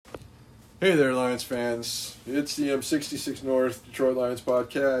Hey there, Lions fans. It's the M66 North Detroit Lions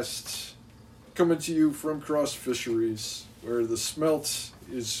podcast, coming to you from Cross Fisheries, where the smelt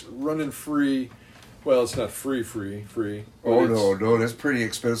is running free. Well, it's not free. Oh, no, that's pretty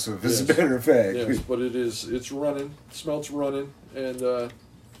expensive, as a matter of fact. Yes, but it's running. Smelt's running, and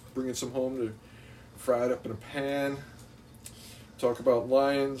bringing some home to fry it up in a pan. Talk about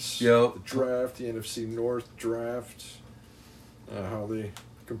Lions, Yep. the draft, the NFC North draft, how they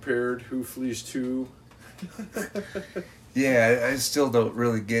compared, who flees to. Yeah, I still don't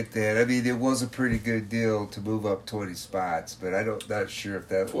really get that. I mean, it was a pretty good deal to move up 20 spots, but not sure if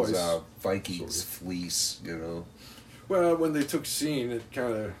that was a Vikings fleece, you know. Well, when they took Scene, it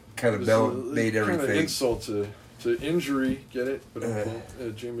kind of made everything. Kind of insult to injury, get it?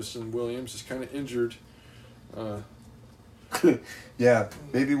 But Jameson Williams is kind of injured. Yeah,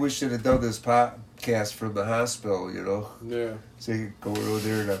 maybe we should have done this podcast from the hospital, you know. Yeah. So you could go over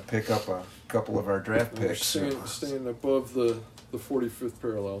there to pick up a couple of our draft picks. Staying above the 45th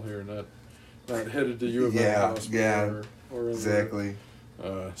parallel here, not headed to U of M hospital. Yeah, or exactly.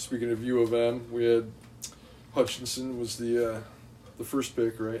 Speaking of U of M, we had Hutchinson was the first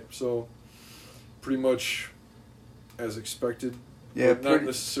pick, right? So pretty much as expected. Yeah, but not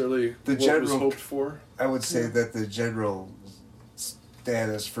necessarily what was hoped for. I would say that the general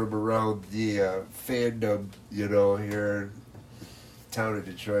status from around the fandom, you know, here in town of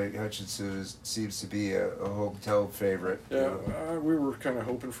Detroit, Hutchinson seems to be a hometown favorite. Yeah, you know? We were kind of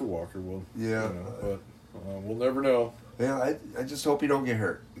hoping for Walker. But we'll never know. Yeah, I just hope you don't get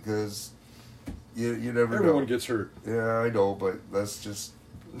hurt, because you never know. Everyone gets hurt. Yeah, I know, but let's just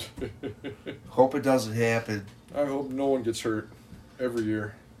hope it doesn't happen. I hope no one gets hurt every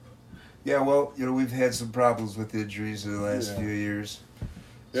year. Yeah, well, you know, we've had some problems with injuries in the last few years.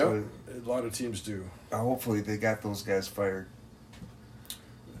 Yeah, so, a lot of teams do. Hopefully they got those guys fired.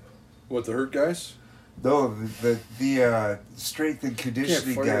 What, the hurt guys? No, the strength and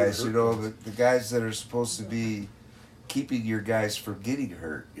conditioning guys, you know, the guys that are supposed to be keeping your guys from getting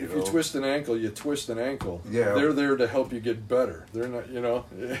hurt. If you twist an ankle, you twist an ankle. Yeah. They're there to help you get better. They're not, you know.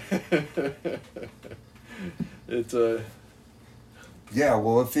 Yeah,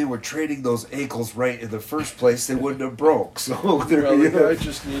 well, if they were training those ankles right in the first place, they wouldn't have broke. So the guy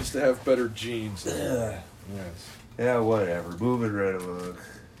just needs to have better genes. Yes. Yeah, whatever. Moving right along.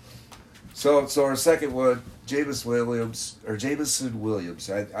 So our second one, Jameson Williams.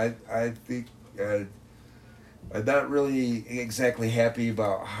 I think I'm not really exactly happy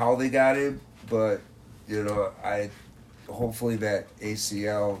about how they got him, but you know, hopefully that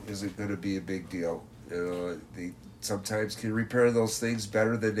ACL isn't going to be a big deal. You know, they sometimes can repair those things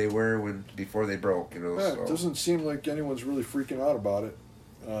better than they were before they broke. You know, yeah, so. It doesn't seem like anyone's really freaking out about it,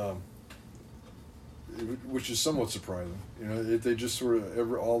 which is somewhat surprising. You know, they just sort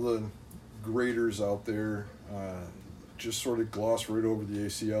of all the graders out there just sort of gloss right over the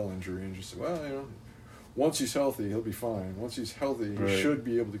ACL injury and just say, well, you know, once he's healthy, he'll be fine. Once he's healthy, he should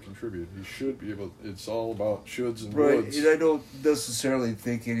be able to contribute. He should be able. It's all about shoulds and woulds. And I don't necessarily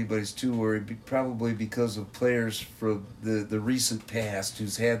think anybody's too worried, probably because of players from the recent past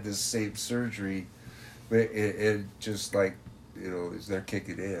who's had this same surgery, and just like, you know, they're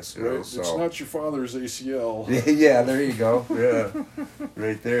kicking ass. You know, so. It's not your father's ACL. Yeah, there you go. Yeah,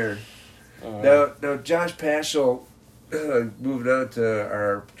 right there. Now, Josh Paschal. Moving on to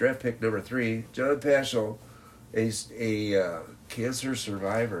our draft pick number 3, John Paschal, a cancer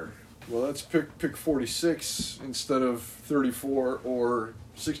survivor. Well, that's pick 46 instead of 34 or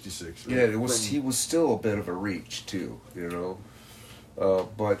 66. Right? Yeah, he was still a bit of a reach too, you know.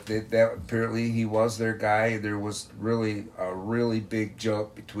 But that apparently he was their guy, and there was really a really big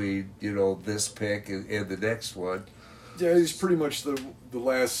jump between, you know, this pick and the next one. Yeah, he's pretty much the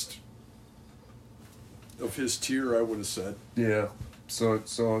last of his tier, I would have said. Yeah. So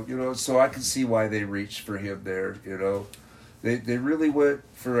you know, so I can see why they reached for him there, you know. They really went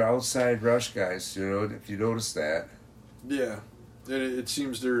for outside rush guys, you know, if you notice that. Yeah. And it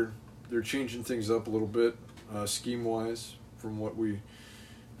seems they're changing things up a little bit, scheme-wise, from what we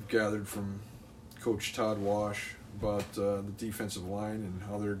gathered from Coach Todd Wash about the defensive line and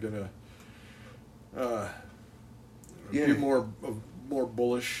how they're going to be more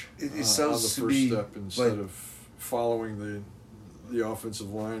bullish it sounds on the to first me step instead of following the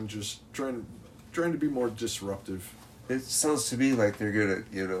offensive line, just trying to be more disruptive. It sounds to me like they're gonna,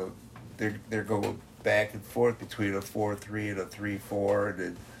 you know, they're going back and forth between a 4-3 and a 3-4,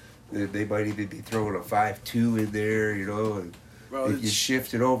 and then they might even be throwing a 5-2 in there, you know. And if you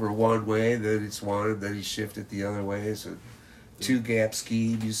shift it over one way, then it's one, and then you shift it the other way. So 2-gap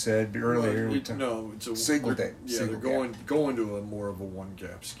scheme. You said earlier. No, it's a single they're- gap. Yeah, single they're gap. going to a more of a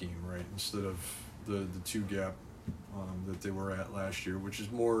 1-gap scheme, right? Instead of the 2-gap that they were at last year, which is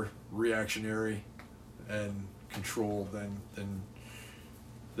more reactionary and control than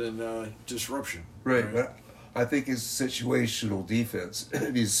disruption. Right, but I think it's situational defense.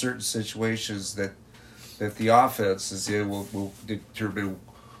 These certain situations that the offense is in will determine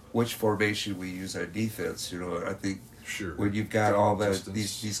which formation we use on defense. You know, I think Sure. when you've got all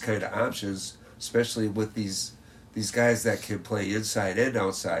Distance. these kind of options, especially with these guys that can play inside and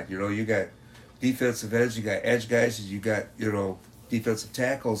outside. You know, you got defensive ends, you got edge guys, and you got, you know, defensive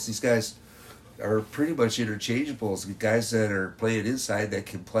tackles. These guys are pretty much interchangeable. It's guys that are playing inside that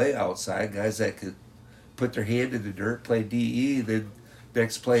can play outside, guys that can put their hand in the dirt, play DE, then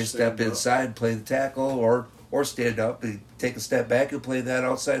next play Stand step up. inside, play the tackle, or stand up and take a step back and play that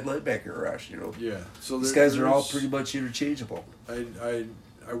outside linebacker rush. You know, Yeah. So these guys are all there's- pretty much interchangeable. I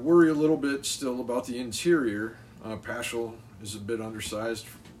worry a little bit still about the interior. Paschal is a bit undersized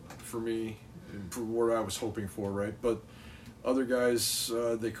for me, and for what I was hoping for, right? But other guys,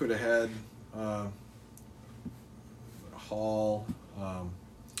 they could have had Hall. I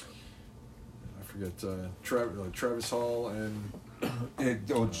forget Travis Hall and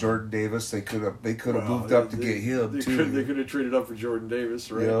Jordan Davis, they could have well, moved up to get him they too. They could have traded up for Jordan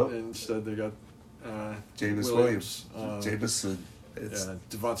Davis, right? Yep. And instead they got Jameis Williams, Jameson. Yeah,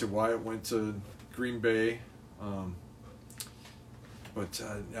 Devontae Wyatt went to Green Bay, but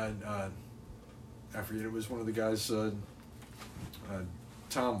I forget, it was one of the guys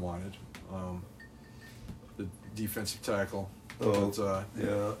Tom wanted, the defensive tackle. Oh, But,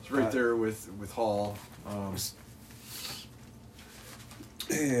 yeah, it's right there with Hall.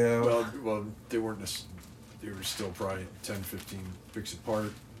 Yeah, Well, they weren't. They were still probably 10, 15 picks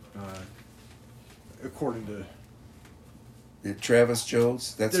apart, according to. Travis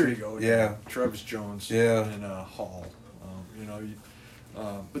Jones. That's There who- you go. Yeah, Travis Jones. Yeah. And Hall.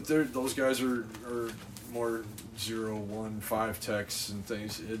 But those guys are more 0-1-5 techs and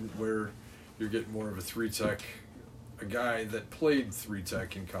things, where you're getting more of a 3-tech, a guy that played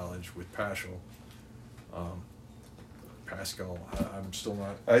 3-tech in college with Paschal. Pascal. I'm still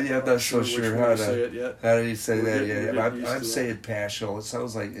not. I'm not so which sure way how to to say it yet. How do you say We're that? getting- we're Yeah, getting used I'm to saying Paschal. It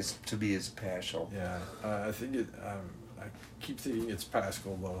sounds like it's Paschal. Yeah, I think it. I keep thinking it's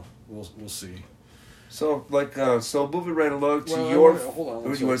Pascal though. We'll see. So so moving right along to Well, your. hold on.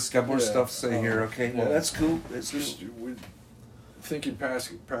 Oh, you want got more Yeah, stuff to say here? Okay, well yeah. that's cool. That's Just cool. thinking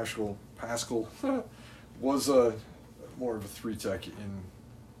Pascal was more of a 3-tech in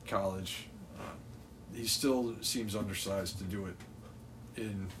college. He still seems undersized to do it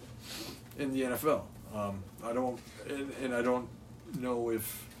in the NFL. I don't and I don't know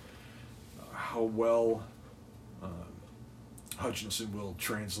if how well Hutchinson will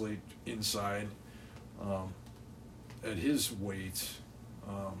translate inside at his weight.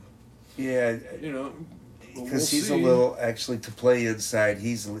 Yeah, We'll because he's see. a little actually to play inside.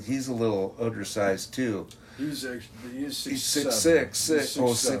 He's a little undersized too. He's 6'7". He's 6'6".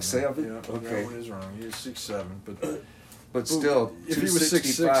 Oh, 6'7"? Yeah, Okay. that one is wrong. He is 6'7", But still, if he was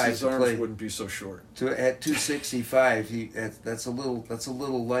 6'6", his arms wouldn't be so short. At 265, that's a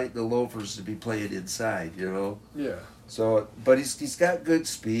little light in the loafers to be playing inside, you know. Yeah. So, but he's got good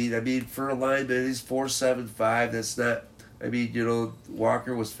speed. I mean, for a lineman, he's 4.75. That's not. I mean, you know,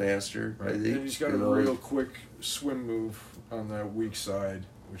 Walker was faster. Right. I think, And he's got a real quick swim move on that weak side,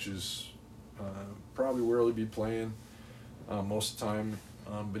 which is probably where he'll be playing most of the time.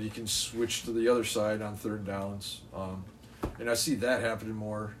 But he can switch to the other side on third downs. And I see that happening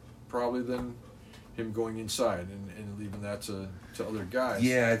more probably than him going inside and leaving that to other guys.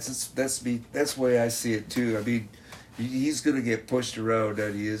 Yeah, that's the way I see it too. I mean, he's going to get pushed around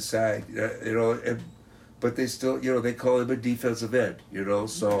on the inside, you know. But they still, you know, they call him a defensive end, you know.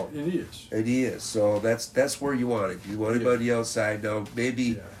 So And he is. And he is. So that's where you want him. You want him on the outside. Now maybe.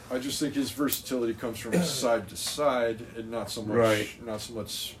 Yeah. I just think his versatility comes from side to side and not so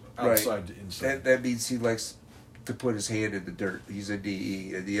much outside to inside. That means he likes to put his hand in the dirt. He's a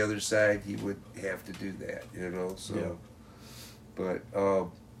DE. And the other side, he would have to do that, you know. So, Yeah.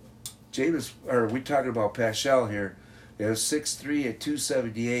 But Jameis, or we talking about Paschal here. You know, 6'3" at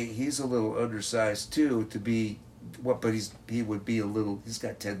 278. He's a little undersized too to be what, but he would be a little. He's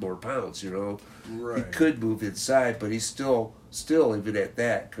got 10 more pounds, you know. Right. He could move inside, but he's still even at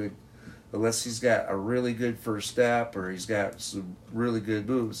that could, unless he's got a really good first step or he's got some really good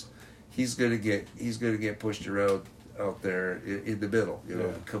moves, he's gonna get pushed around out there in the middle, you know,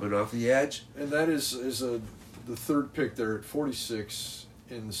 Yeah. coming off the edge. And that is the third pick there at 46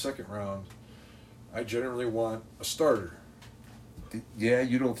 in the second round. I generally want a starter, Yeah,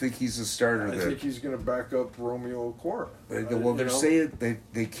 you don't think he's a starter I then? think he's going to back up Romeo Okora. Well, they're saying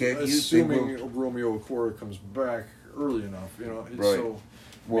they can't use. Assuming Romeo Okora comes back early enough, Right. So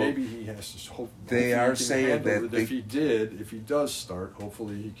well, maybe he has to hope. They are saying that if he does start,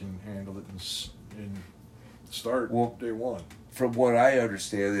 hopefully he can handle it and start day one. From what I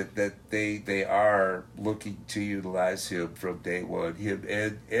understand, that they are looking to utilize him from day one. Him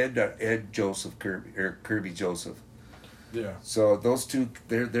and Joseph Kirby Joseph. Yeah. So those two,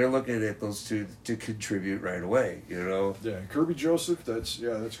 they're looking at those two to contribute right away. Yeah, and Kirby Joseph. That's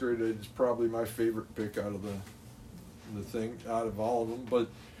great. It's probably my favorite pick out of out of all of them.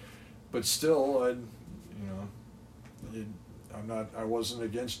 But still, I wasn't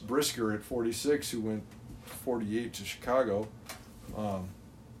against Brisker at 46, who went 48 to Chicago.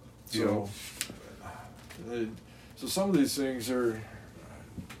 So some of these things are,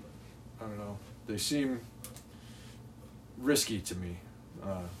 I don't know, they seem risky to me.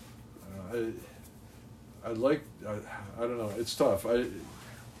 I don't know, it's tough.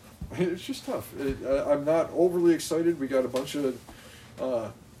 It's just tough. I'm not overly excited. We got a bunch of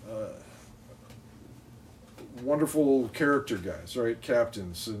wonderful character guys, right?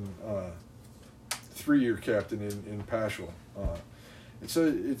 Captains, and 3-year captain in Paschal. It's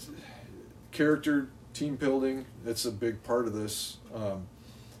character, team building. That's a big part of this.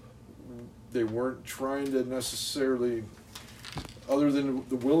 They weren't trying to necessarily, other than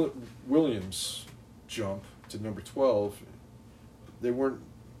the Williams jump to number 12, they weren't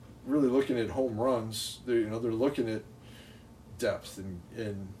really looking at home runs. They're looking at depth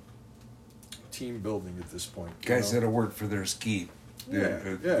and team building at this point. Guys that'll work for their scheme.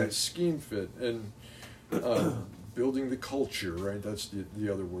 Yeah, scheme fit and building the culture, right? That's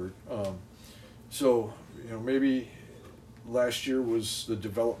the other word. So maybe last year was the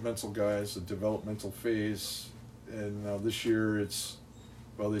developmental guys, the developmental phase, and now this year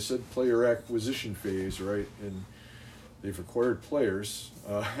they said player acquisition phase, right? And they've acquired players.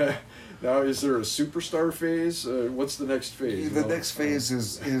 Now, is there a superstar phase? What's the next phase? The next phase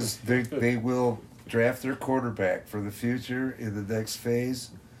is they will draft their quarterback for the future in the next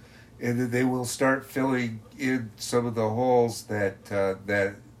phase, and then they will start filling in some of the holes that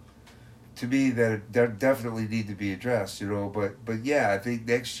to me that definitely need to be addressed. But yeah, I think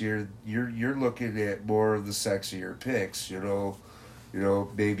next year you're looking at more of the sexier picks.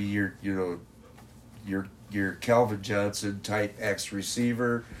 Maybe your Calvin Johnson type X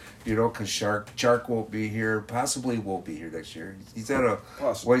receiver, because Chark won't be here, possibly won't be here next year. He's on a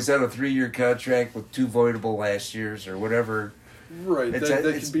 3-year contract with 2 voidable last years or whatever. Right,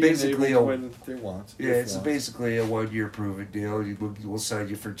 it's be basically when they want. Yeah, it's basically a 1-year proven deal. We'll sign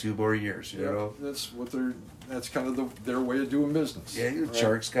you for 2 more years. That's kind of their way of doing business. Yeah, right?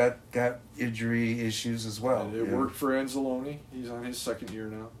 Chark's got injury issues as well. And it worked for Anzalone. He's on his 2nd year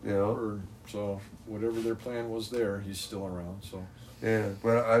now. Yeah. So whatever their plan was there, he's still around. So. Yeah,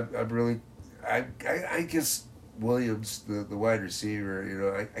 but I guess Williams, the wide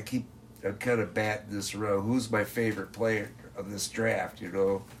receiver. I'm kind of batting this around. Who's my favorite player of this draft? I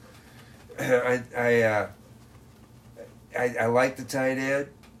like the tight end,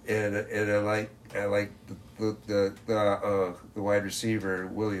 and I like the wide receiver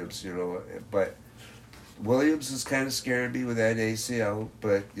Williams. But Williams is kind of scaring me with that ACL.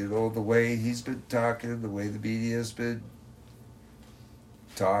 But the way he's been talking, the way the media has been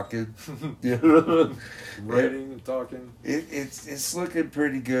talking, writing and talking. It's looking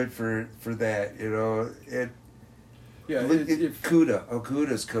pretty good for that. And yeah, look at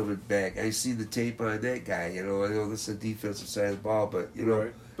Okuda's coming back. I see the tape on that guy. I know this is the defensive side of the ball, but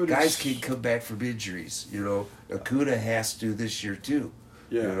right. But guys can come back from injuries. Okuda has to this year too.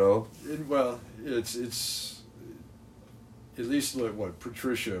 Yeah. It's at least what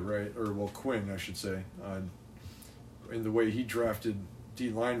Patricia, right, or Quinn, I should say, in the way he drafted D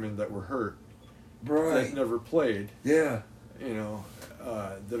linemen that were hurt, right, that never played. Yeah.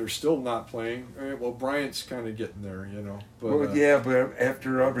 That are still not playing. Well, Bryant's kind of getting there, But, but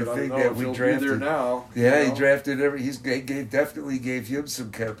after everything that we drafted, there now. Yeah, he drafted definitely gave him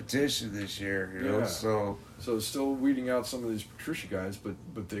some competition this year. Yeah. So still weeding out some of these Patricia guys, but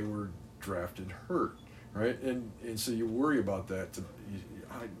they were drafted hurt, right? And so you worry about that.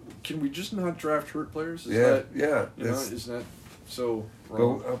 Can we just not draft hurt players? Isn't that so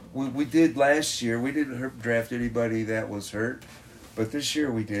wrong? But, we did last year. We didn't draft anybody that was hurt. But this year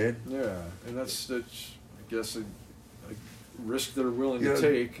we did. Yeah, and that's I guess, a risk they're willing to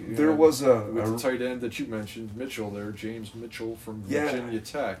take. There was with the tight end that you mentioned, Mitchell there, James Mitchell from Virginia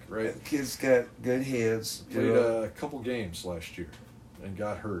Tech, right? That kid's got good hands. Played a couple games last year and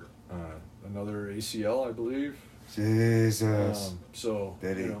got hurt. Another ACL, I believe. Jesus. So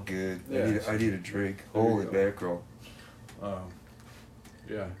That ain't good. Yeah, I need a drink. There you Holy go. mackerel.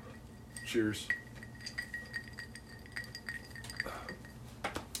 Yeah. Cheers.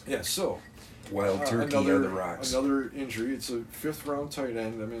 Yeah, so Wild turkey on the rocks. Another injury. It's a 5th round tight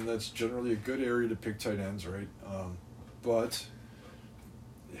end. I mean, that's generally a good area to pick tight ends, right? But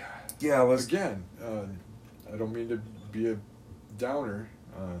Yeah, again, I don't mean to be a downer,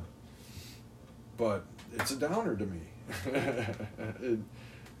 but it's a downer to me.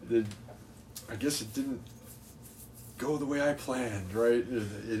 I guess it didn't go the way I planned, right?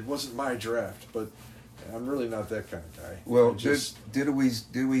 It wasn't my draft, but I'm really not that kind of guy. Well, did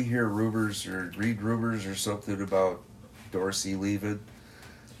we hear rumors or read rumors or something about Dorsey leaving?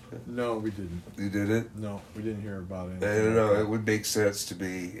 No, we didn't. You didn't? No, we didn't hear about it. I don't know. It would make sense to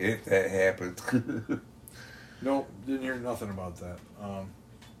me if that happened. No, didn't hear nothing about that.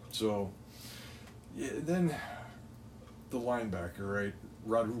 So, yeah, then the linebacker, right?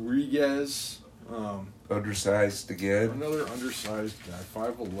 Rodriguez. Undersized again. Another undersized guy,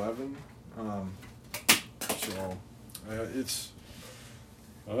 5'11". So, it's...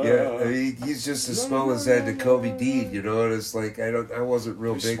 Yeah, I mean, he's just as small as that Nakobe Dean, you know, and it's like, I wasn't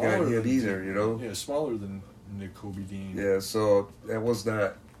real big on him either, you know? Yeah, smaller than Nakobe Dean. Yeah, so that was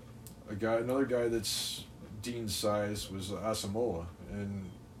not... Another guy that's Dean's size was Asamoah, and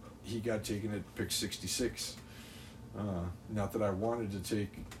he got taken at pick 66. Not that I wanted to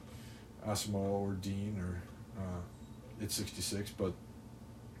take Asamoah or Dean or at 66, but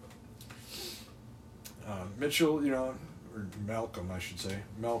Mitchell, you know, or Malcolm, I should say,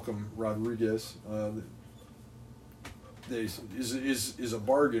 Malcolm Rodriguez, is a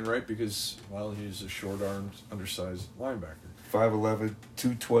bargain, right? Because, well, he's a short-armed, undersized linebacker. 5'11",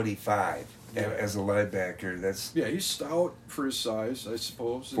 225 as a linebacker. That's he's stout for his size, I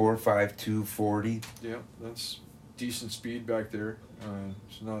suppose. 4'5", 240. Yeah, that's decent speed back there.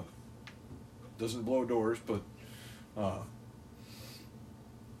 It's not, doesn't blow doors, but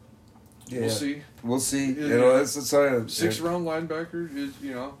we'll see. We'll see. You know, that's the sign. 6th round linebacker is,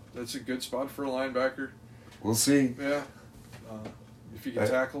 you know, that's a good spot for a linebacker. We'll see. Yeah. If you can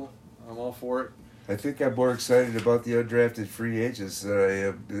tackle, I'm all for it. I think I'm more excited about the undrafted free agents than I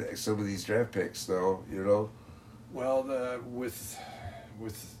am some of these draft picks, though. You know. Well, with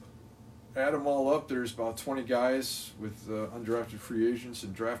add them all up, there's about 20 guys with undrafted free agents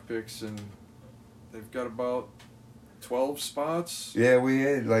and draft picks, and they've got about 12 spots. Yeah, we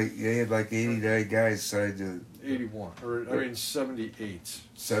had like 89 guys signed to 81, or I mean 78.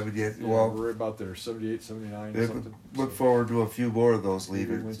 78. Yeah, well, we're about there, 78, 79, yeah, something. look forward to a few more of those Maybe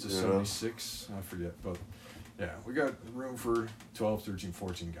leaving. we went to 76, I forget, but yeah, we got room for 12, 13,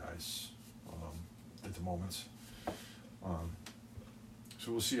 14 guys at the moment.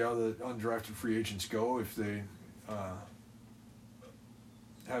 So we'll see how the undrafted free agents go, if they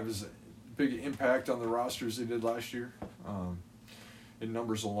have as big impact on the roster as they did last year in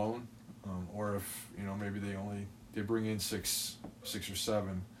numbers alone, or if, you know, maybe they bring in six or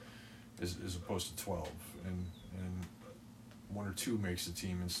seven as opposed to 12, and 1 or 2 makes the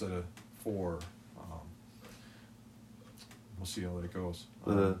team instead of 4. We'll see how that goes.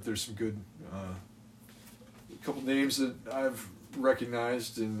 There's some good a couple names that I've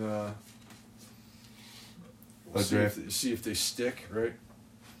recognized, and we'll see if they stick, right?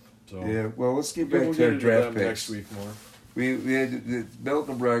 So Yeah, well, let's get back we'll to our into draft them picks. next week more. We had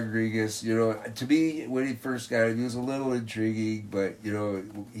Malcolm Rodriguez. You know, to me, when he first got him, he was a little intriguing, but you know,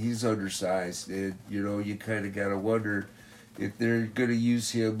 he's undersized, and you know, you kind of gotta wonder if they're gonna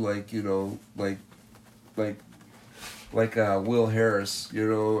use him like, you know, like Will Harris, you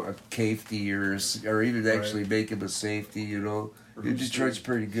know, a safety, or even actually make him a safety. You know, Detroit's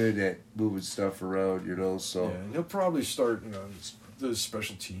pretty good at moving stuff around. You know, so yeah, and he'll probably start, you know, the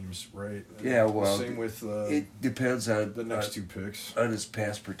special teams, right? Yeah, well, same with it depends on the next 2 picks. On his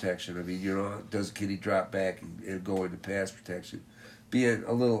pass protection. I mean, you know, can he drop back and go into pass protection? Being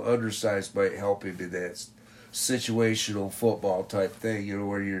a little undersized might help him in that situational football type thing. You know,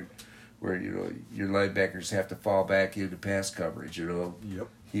 where you know your linebackers have to fall back into pass coverage. You know, Yep.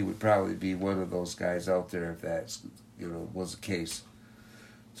 He would probably be one of those guys out there if that's, you know, was the case.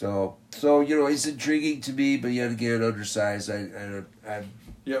 So you know, he's intriguing to me, but yet again, undersized.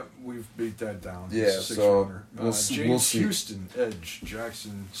 Yeah, we've beat that down. Yeah, He's a 6th so rounder. James James Houston, edge,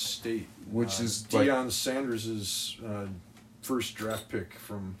 Jackson State, which is Deion Sanders' first draft pick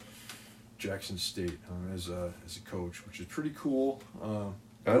from Jackson State as a coach, which is pretty cool.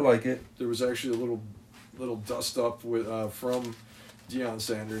 I like it. There was actually a little dust up with from Deion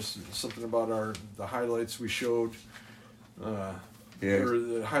Sanders, something about the highlights we showed. Or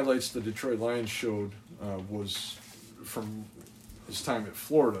the highlights the Detroit Lions showed was from his time at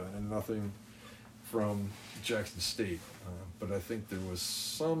Florida and nothing from Jackson State. But I think there was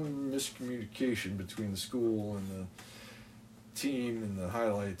some miscommunication between the school and the team, and the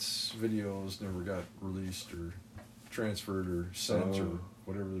highlights videos never got released or transferred or sent or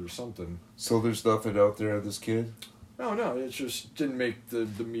whatever. There's something. So there's nothing out there on this kid? No, it just didn't make the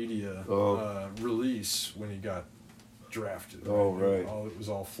media release when he got drafted. Oh, right. It was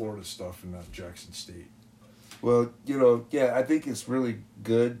all Florida stuff and not Jackson State. Well, I think it's really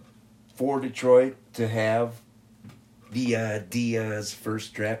good for Detroit to have Dion's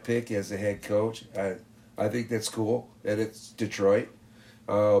first draft pick as a head coach. I think that's cool, and it's Detroit.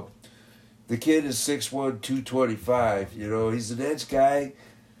 The kid is 6'1", 225. He's an edge guy.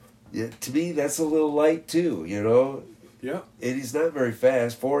 Yeah, to me, that's a little light too. Yeah. And he's not very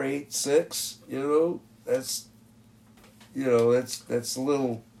fast. 4.86. That's that's a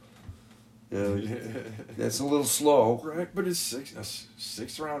little. That's a little slow. Right, but it's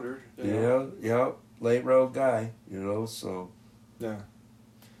sixth rounder. Yeah, late round guy. So. Yeah.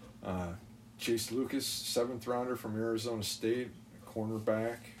 Chase Lucas, 7th rounder from Arizona State,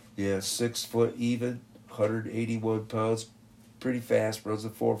 cornerback. Yeah, 6 foot even, 181 pounds, pretty fast, runs a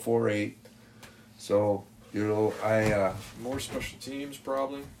 4.48. So, more special teams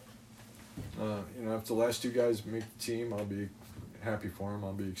probably. If the last 2 guys make the team, I'll be happy for them.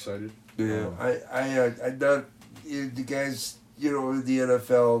 I'll be excited. Yeah, I not the guys. In the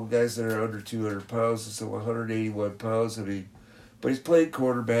NFL, guys that are under 200 pounds, so 181 pounds. I mean, but he's played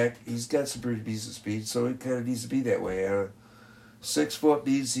quarterback. He's got some pretty decent speed, so he kind of needs to be that way. 6 foot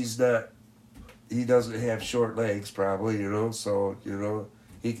means he doesn't have short legs, probably. So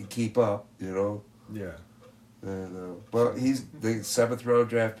he can keep up. Yeah. And he's the 7th round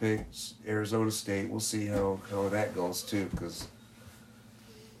draft pick, Arizona State. We'll see how that goes too, because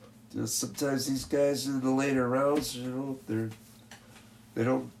sometimes these guys in the later rounds, they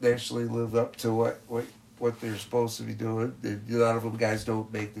don't actually live up to what they're supposed to be doing. A lot of them guys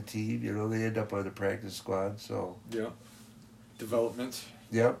don't make the team. They end up on the practice squad. So yeah, development.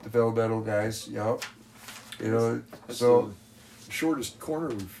 Yep, developmental guys. Yep. That's the shortest corner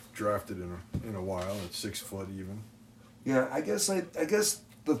we've drafted in a while at 6 foot even. Yeah, I guess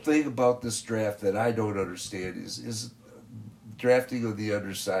the thing about this draft that I don't understand is drafting of the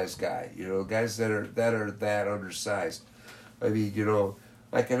undersized guy. Guys that are that undersized. I mean,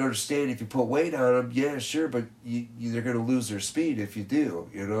 I can understand if you put weight on them, yeah, sure, but they're going to lose their speed if you do,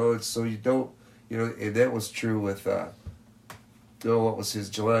 and so you don't, and that was true with, what was his,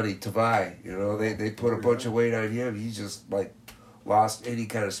 Jelani Tavai, they put a bunch of weight on him, he just, lost any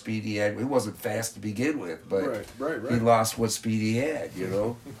kind of speed he had. He wasn't fast to begin with, but right. He lost what speed he had,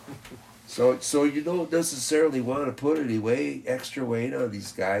 So you don't necessarily want to put any extra weight on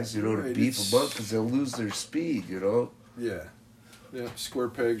these guys, to beef them up because they'll lose their speed, Yeah. Yeah, square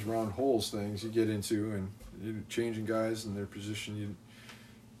pegs, round holes things you get into, and changing guys in their position. You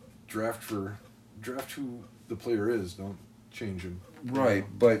draft who the player is. Don't change him. Right,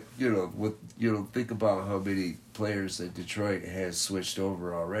 but think about how many players that Detroit has switched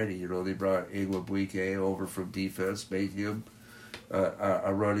over already. They brought Igwebuike over from defense, made him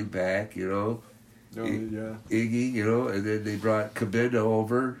a running back. Yeah. Iggy, and then they brought Kabinda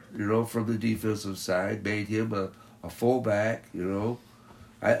over, from the defensive side, made him a fullback,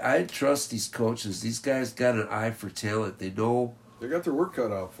 I trust these coaches. These guys got an eye for talent. They know. They got their work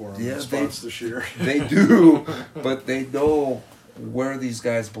cut out for them in spots this year. They do, but they know where these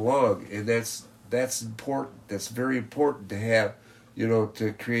guys belong, and that's important. That's very important to have,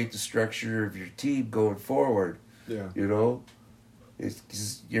 to create the structure of your team going forward. Yeah.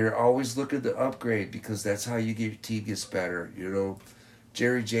 You're always looking to upgrade because that's how your team gets better.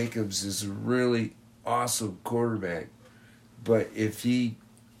 Jerry Jacobs is a really awesome quarterback, but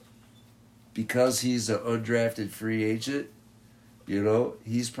because he's an undrafted free agent,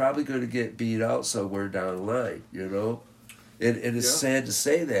 he's probably going to get beat out somewhere down the line. And it's sad to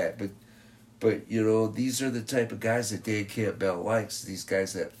say that, but these are the type of guys that Dan Campbell likes. These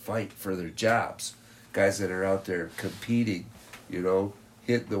guys that fight for their jobs, guys that are out there competing,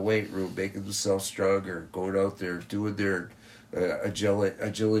 hitting the weight room, making themselves stronger, going out there doing their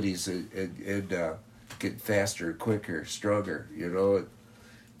agilities and getting faster, quicker, stronger,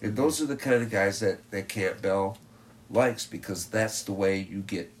 And those are the kind of guys that Campbell likes because that's the way you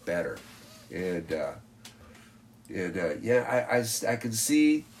get better. I can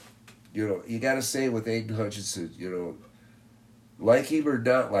see, you got to say with Aiden Hutchinson, like him or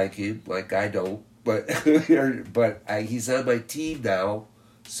not like him, like I don't, but he's on my team now,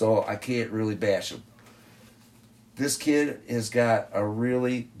 so I can't really bash him. This kid has got a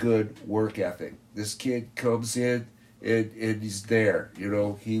really good work ethic. This kid comes in, and he's there. You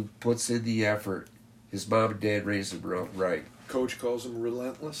know, he puts in the effort. His mom and dad raised him right. Coach calls him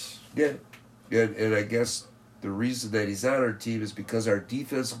relentless. Yeah, and I guess the reason that he's on our team is because our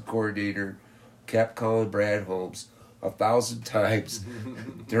defensive coordinator kept calling Brad Holmes 1,000 times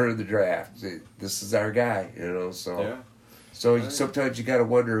during the draft. This is our guy, you know. So, Yeah. Sometimes you got to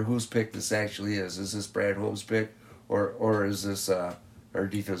wonder whose pick this actually is. Is this Brad Holmes' pick, or is this our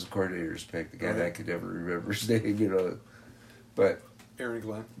defensive coordinator's pick? The guy that I could never remember his name, you know. But Aaron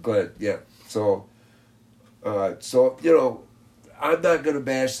Glenn. But yeah, so you know, I'm not going to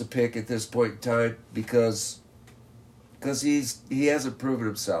bash the pick at this point in time because he hasn't proven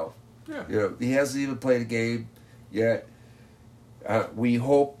himself. Yeah. You know, he hasn't even played a game yet. We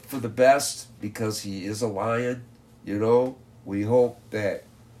hope for the best because he is a Lion. You know, we hope that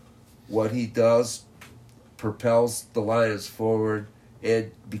what he does propels the Lions forward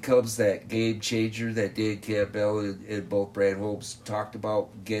and becomes that game changer that Dan Campbell and both Brad Holmes talked about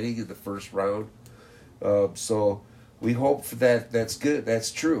getting in the first round. So we hope for that. That's good.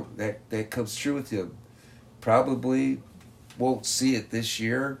 That's true. That comes true with him. Probably won't see it this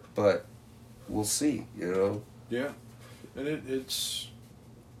year, but we'll see. You know. Yeah, and it's.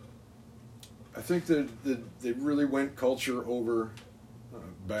 I think that they really went culture over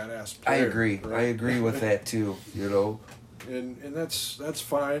badass player. I agree. Right? I agree with that too. You know. And that's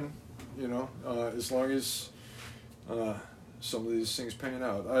fine, you know, as long as some of these things pan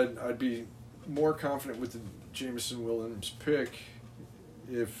out. I'd be more confident with the Jameson Williams pick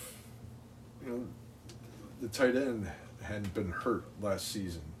if, you know, the tight end hadn't been hurt last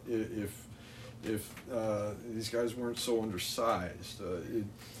season. If these guys weren't so undersized,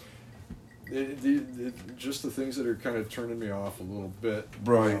 just the things that are kind of turning me off a little bit.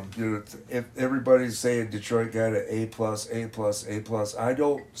 Right. You know, if everybody's saying Detroit got an A+, I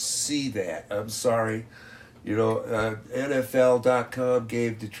don't see that. I'm sorry. You know, NFL.com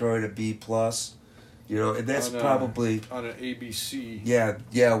gave Detroit a B+. You know, and that's probably on an ABC. Yeah.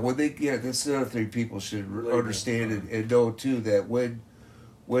 That's another thing people should understand and know too, that when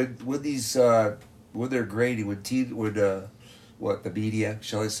these when they're grading, the media,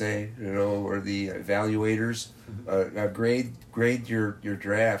 shall I say, you know, or the evaluators, grade your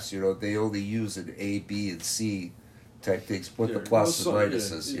drafts. You know, they only use an A, B, and C type things. Put the plus and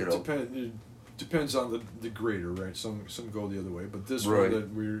minuses. You know, it depends on the grader, right? Some go the other way, but this right. one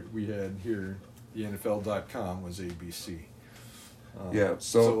that we had here, the NFL.com was ABC.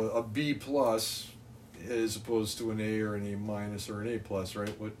 So a B plus as opposed to an A or an A minus or an A plus,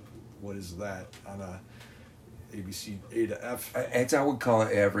 right? What is that on a ABC A to F? I would call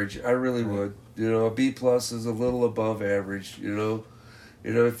it average. I really would. You know, a B+ is a little above average. You know,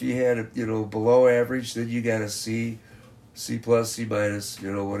 if you had below average, then you got a C+, C-, C-,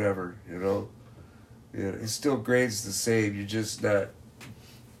 you know, whatever. You know, it still grades the same. You're just not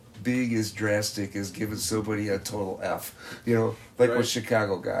being as drastic as giving somebody a total F. You know, like what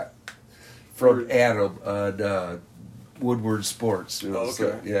Chicago got from Adam on Woodward Sports. You know, okay.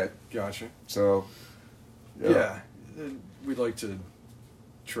 So, yeah. Gotcha. So. Yeah, we like to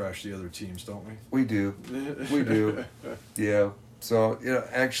trash the other teams, don't we? We do. We do. Yeah. So, you know,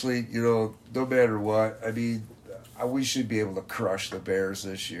 actually, you know, no matter what, I mean, we should be able to crush the Bears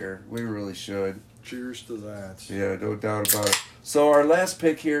this year. We really should. Cheers to that. Yeah, no doubt about it. So our last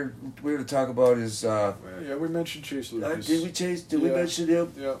pick here we're going to talk about is... yeah, we mentioned Chase Lucas. Did we mention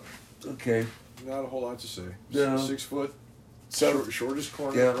him? Yeah. Okay. Not a whole lot to say. No. 6 foot. Shortest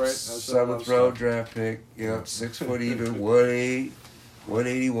corner, yeah, right? 7th round draft pick. Yeah, 6 foot even,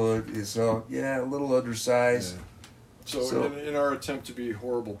 181. So, yeah, a little undersized. Yeah. So in our attempt to be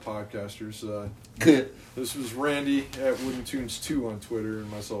horrible podcasters, this was Randy at Wooden Tunes 2 on Twitter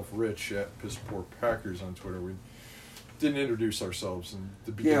and myself, Rich, at Piss Poor Packers on Twitter. We didn't introduce ourselves in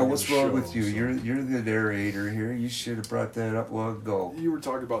the beginning. Yeah, what's of the wrong show, with you? So. You're the narrator here. You should have brought that up long ago. You were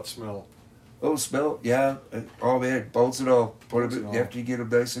talking about smell. Oh, smell? Yeah. Oh, man. Bones and all. Bones and all. After you get them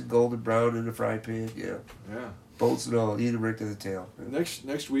nice and golden brown in the fry pan. Yeah. Yeah. Bones and all. Eat them right to the tail.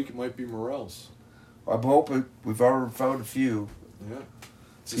 Next week it might be Morels. I'm hoping. We've already found a few. Yeah.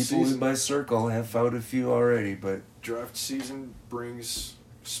 People in my circle have found a few already, but... Draft season brings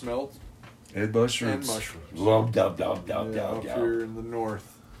smelt and mushrooms. Up Dum. here in the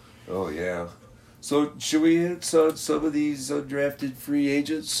north. Oh, yeah. So, should we hit some of these undrafted free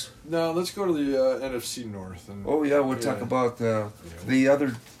agents? No, let's go to the NFC North. And we'll talk about the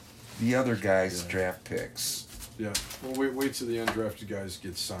other guys' draft picks. Yeah, well, wait till the undrafted guys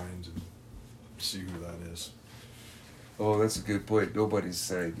get signed and see who that is. Oh, that's a good point. Nobody's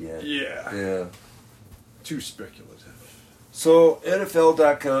signed yet. Yeah. Too speculative. So,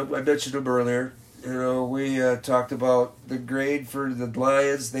 NFL.com, I mentioned him earlier. we talked about the grade for the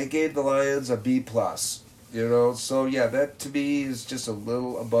Lions. They gave the Lions a B plus. So yeah, that to me is just a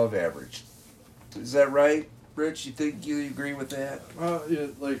little above average. Is that right, Rich? You think you agree with that?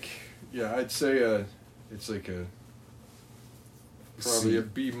 I'd say it's like probably a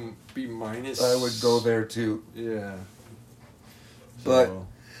B minus. I would go there too. Yeah. But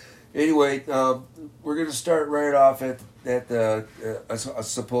anyway, we're going to start right off at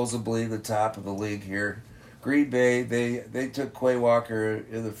supposedly the top of the league here. Green Bay, they took Quay Walker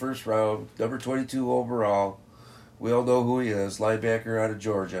in the first round, number 22 overall. We all know who he is, linebacker out of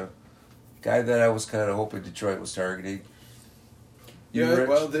Georgia. Guy that I was kind of hoping Detroit was targeting. Yeah,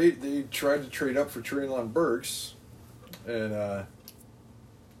 well, they tried to trade up for Treylon Burks, and that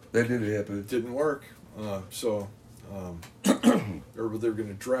didn't happen. It didn't work. Or they were going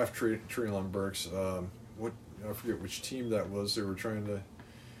to draft Treylon Burks. I forget which team that was. They were trying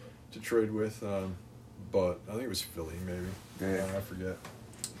to trade with, but I think it was Philly, maybe. Yeah, I forget.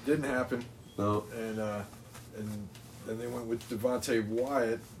 Didn't happen. No. And then they went with Devontae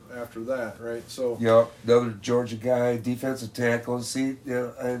Wyatt after that, right? So yep, another Georgia guy, defensive tackle. See,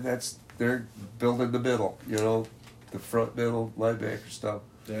 and they're building the middle. The front middle linebacker stuff.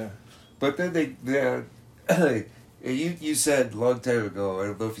 Yeah. But then you said a long time ago. I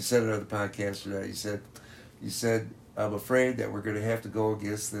don't know if you said it on the podcast or not. You said I'm afraid that we're going to have to go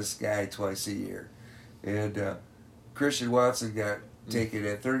against this guy twice a year, and Christian Watson got taken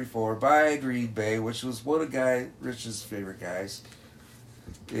at 34 by Green Bay, which was one of Rich's favorite guys.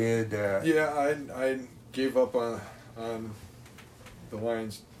 And I gave up on the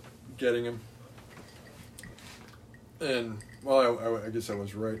Lions getting him, and I guess I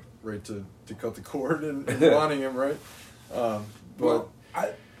was right to cut the cord and wanting him, right? But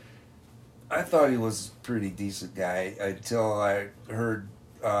I thought he was a pretty decent guy until I heard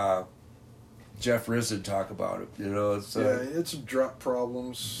Jeff Risen talk about him. He had some drop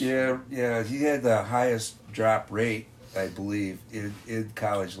problems. Yeah, he had the highest drop rate, I believe, in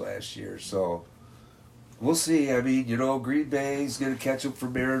college last year. So we'll see. I mean, Green Bay's going to catch him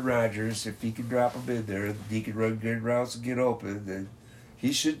from Aaron Rodgers. If he can drop him in there, he can run good routes and get open, then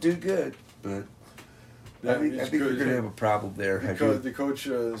he should do good. But I think we're going to have a problem there. The coach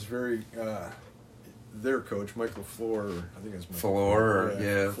is very... their coach, Mike LaFleur, I think it's Mike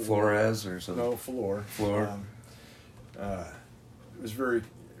LaFleur, Flores or something. No, Fleur. It was very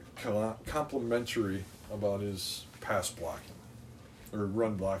complimentary about his pass blocking or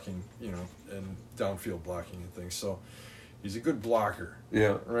run blocking, and downfield blocking and things. So he's a good blocker.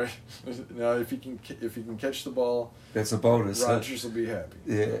 Yeah. Right. Now, if he can catch the ball, that's a bonus. Rodgers will be happy.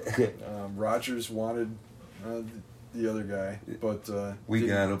 Yeah. Rodgers wanted the other guy, but we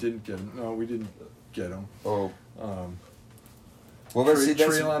got him. Didn't get him. No, we didn't get him. Oh. Well, let's see.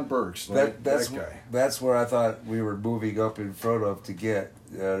 Treylon Burks, that guy. That's where I thought we were moving up in front of to get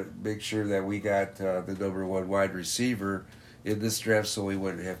make sure that we got the number one wide receiver in this draft, so we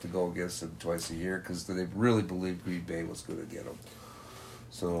wouldn't have to go against them twice a year because they really believed Green Bay was going to get him.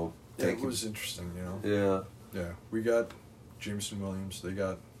 So it was interesting, Yeah. Yeah, we got Jameson Williams. They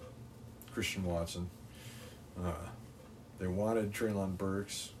got Christian Watson. They wanted Treylon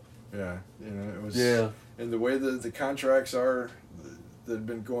Burks. Yeah, it was. Yeah. And the way the contracts are that have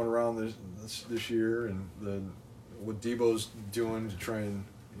been going around this year, and what Debo's doing to try and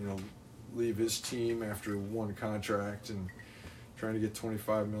leave his team after one contract and trying to get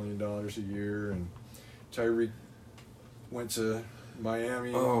 $25 million a year, and Tyreek went to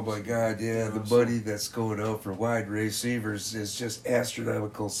Miami. Oh my God! Yeah, the money that's going out for wide receivers is just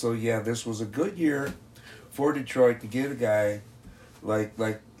astronomical. So yeah, this was a good year for Detroit to get a guy like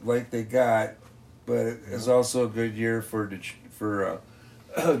they got, but it's also a good year for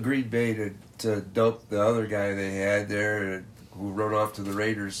Green Bay to dump the other guy they had there who run off to the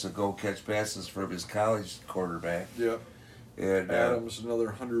Raiders to go catch passes from his college quarterback. Yep. And Adams, another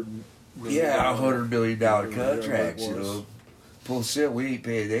 $100 million. Yeah, $100 million contracts. Bullshit, we ain't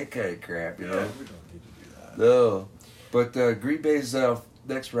paying that kind of crap. We don't need to do that. No, but Green Bay's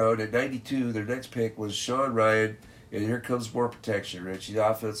next round at 92, their next pick was Sean Ryan. And here comes more protection, Rich. The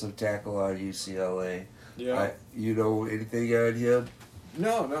offensive tackle out of UCLA. Yeah. Anything on him?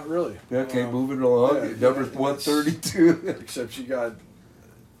 No, not really. Okay, moving along. Number 132. Except you got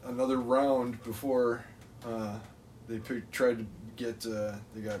another round before they tried to get.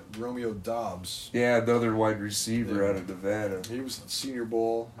 They got Romeo Doubs. Yeah, another wide receiver out of Nevada. He was at the Senior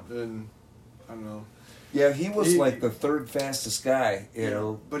Bowl, and I don't know. Yeah, he was like the third fastest guy,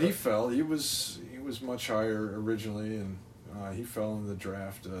 But he fell. He was much higher originally, and he fell in the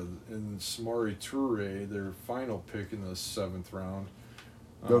draft. And Samori Toure, their final pick in the 7th round,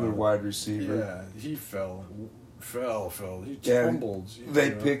 Another wide receiver. Yeah, he fell. He Yeah, tumbled. They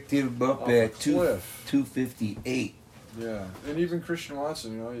picked him up off at a cliff. 258 Yeah, and even Christian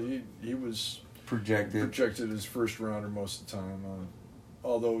Watson, he was projected as first rounder most of the time.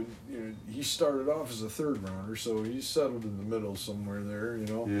 Although he started off as a third rounder, so he settled in the middle somewhere there.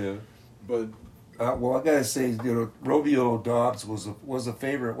 Yeah. But well, I gotta say, Romeo Dobbs was a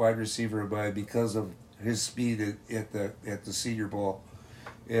favorite wide receiver of mine because of his speed at the Senior Bowl,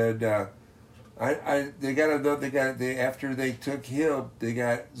 and after they took him, they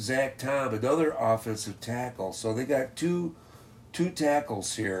got Zach Tom, another offensive tackle. So they got two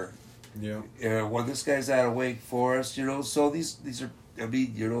tackles here. yeah, Well, this guy's out of Wake Forest, So these are, I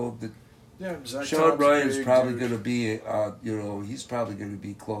mean, Zach Sean Tom's Ryan's big, probably dude. going to be, he's probably going to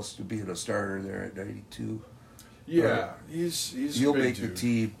be close to being a starter there at 92. Yeah, he's He'll a big make dude. the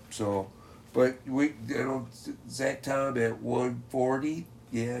team. So, but Zach Tom at 140,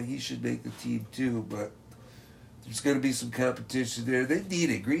 yeah, he should make the team too. But there's going to be some competition there. They need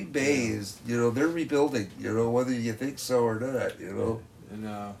it. Green Bay is, they're rebuilding. Whether you think so or not.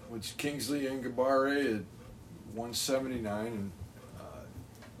 And which Kingsley Ngabare at 179 and.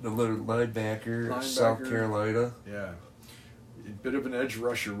 The little linebacker, South Carolina. Yeah, a bit of an edge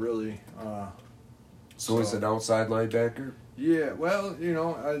rusher, really. So he's an outside linebacker? Yeah, well,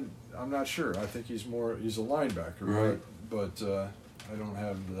 I'm not sure. I think he's a linebacker, Right. But I don't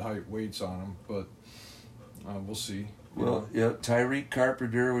have the height weights on him, but we'll see. Well, yeah, Tyreek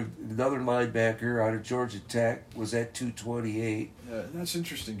Carpenter, another linebacker out of Georgia Tech, was at 228. Yeah, and that's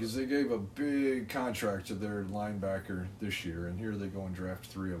interesting because they gave a big contract to their linebacker this year, and here they go and draft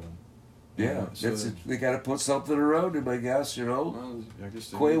 3 of them. Yeah, so they got to put something around him, I guess, Well, I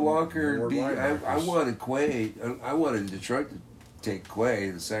guess they Quay need Walker, more I linebackers. wanted Quay. I wanted Detroit to take Quay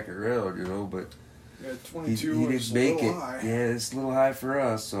in the second round, but Yeah, he 22 is didn't make a little it. high. Yeah, it's a little high for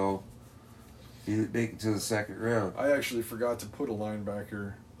us, so he didn't make it to the second round. I actually forgot to put a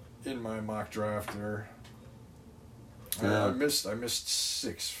linebacker in my mock draft there. Yeah. I missed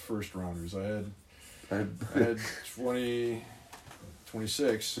 6 first rounders. I I had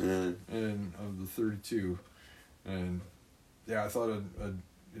 26 yeah. and of the 32, and yeah, I thought I'd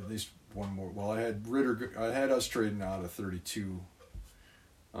at least one more. Well, I had Ritter. I had us trading out of 32,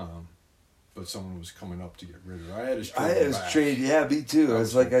 but someone was coming up to get Ritter. I had his trade. Yeah, me too. I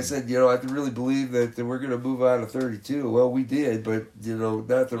It's was like I hoping. said, I really believe that we're going to move out of 32. Well, we did, but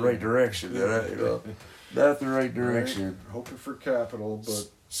not the right direction. Not the right direction. Right. Hoping for capital, but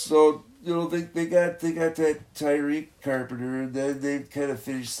So they got that Tyreek Carpenter, and then they kind of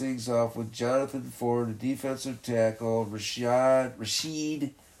finished things off with Jonathan Ford, a defensive tackle,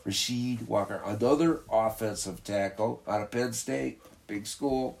 Rashid Walker, another offensive tackle out of Penn State, big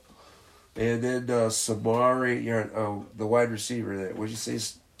school, and then Samari, the wide receiver. That what'd you say,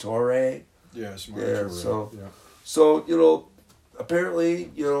 Torre? yeah, smart. Yeah, So So apparently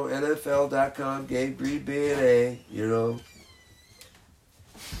NFL.com gave Green Bay an A.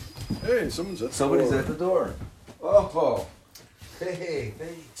 Hey, someone's at the Somebody's door. at the door. Oh, hey,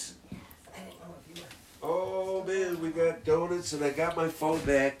 thanks. Oh man, we got donuts and I got my phone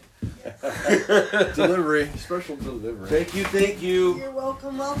back. Delivery, special delivery. Thank you. You're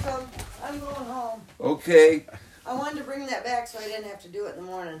welcome. I'm going home. Okay, I wanted to bring that back so I didn't have to do it in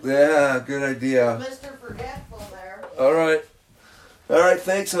the morning. yeah, good idea. Mr. Forgetful there. All right,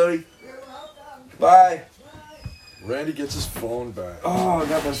 thanks, honey. You're welcome. Bye. Randy gets his phone back. Oh, I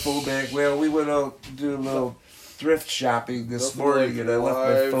got my phone back. Well, we went out to do a little thrift shopping this Nothing morning, like and I left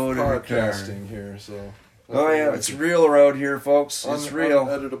my live phone in the car. podcasting here, so. Oh yeah, it's real around here, folks. It's real.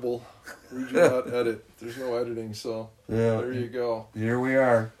 Uneditable. We do not edit. There's no editing, so Yeah. there you go. Here we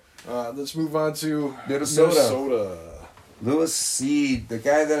are. Let's move on to Minnesota. Lewis Seed, the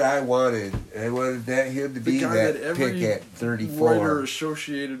guy that I wanted. I wanted him to The be guy that that every pick at writer 34.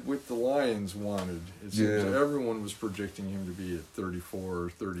 associated with the Lions wanted. It seems Yeah. everyone was projecting him to be at 34 or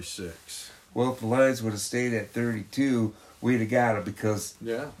 36. Well, if the Lions would have stayed at 32, we'd have got him because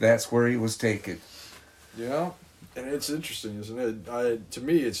Yeah, that's where he was taken. yeah. And it's interesting, isn't it? To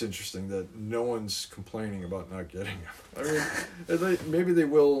me, it's interesting that no one's complaining about not getting him. I mean, maybe they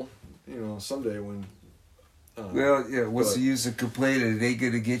will, someday when. Well, yeah, what's but- the use of complaining? It ain't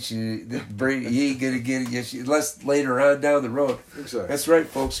going to get you. He ain't going to get you unless later on down the road. Exactly. That's right,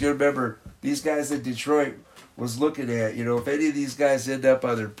 folks. You remember, these guys in Detroit was looking at, if any of these guys end up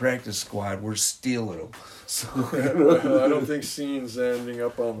on their practice squad, we're stealing them. So, I don't think Scene's ending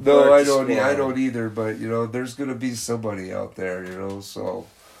up on the no, I practice don't. I squad. don't either. But there's going to be somebody out there. So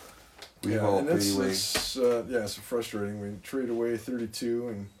we hope and that's, anyway. it's frustrating. We trade away 32,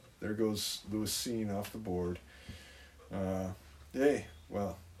 and there goes Lewis Scene off the board. Hey,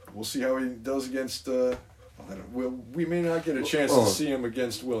 well, we'll see how he does against. We may not get a chance to see him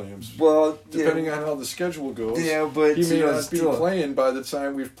against Williams. Well, depending on how the schedule goes. Yeah, but he may not be playing by the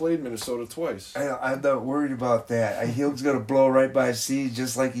time we've played Minnesota twice. I'm not worried about that. He's going to blow right by Seed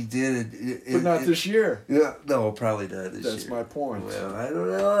just like he did. But not this year. Yeah, no, probably not this year. That's my point. Well, I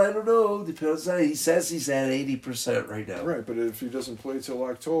don't know. Depends on. He says he's at 80% right now. Right, but if he doesn't play till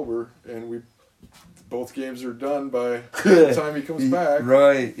October and both games are done by the time he comes back.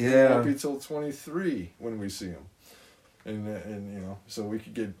 Right, yeah. It won't be till 23 when we see him. And so we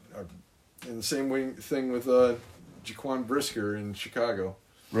could get in the same thing with Jaquan Brisker in Chicago.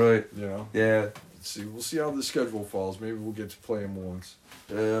 Right. Yeah. We'll see how the schedule falls. Maybe we'll get to play him once.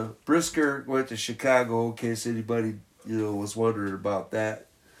 Brisker went to Chicago in case anybody, was wondering about that.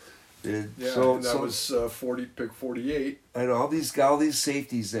 And that was pick 48. And all these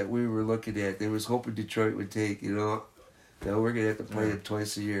safeties that we were looking at, they was hoping Detroit would take, Now we're gonna have to play him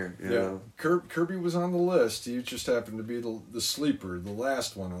twice a year. You know? Kirby was on the list. He just happened to be the sleeper, the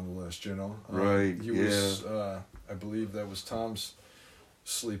last one on the list. Right. He was. I believe that was Tom's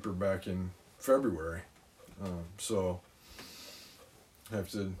sleeper back in February. So I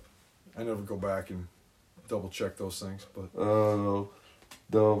never go back and double check those things, but.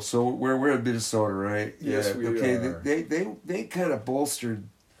 No, so we're in Minnesota, right? Yes, we are. They kind of bolstered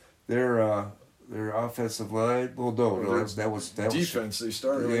their offensive line. Well, no, that was defense. They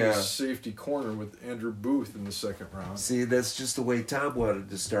started with a safety corner with Andrew Booth in the second round. See, that's just the way Tom wanted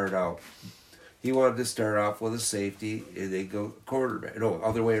to start out. He wanted to start off with a safety, and they go quarterback. No,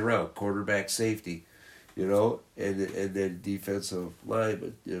 other way around, quarterback safety, and then defensive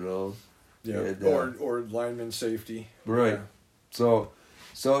lineman, Yeah, and, or lineman safety. Right. Yeah.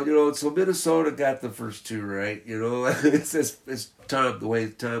 So Minnesota got the first two right. It's Tom, the way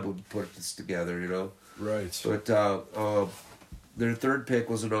Tom would put this together. Right. But their third pick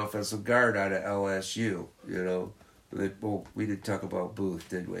was an offensive guard out of LSU. We didn't talk about Booth,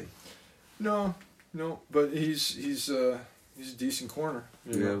 did we? No. But he's a decent corner.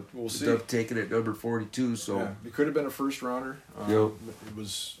 We'll see. Ended up taking it number 42. So he could have been a first rounder. Yep. It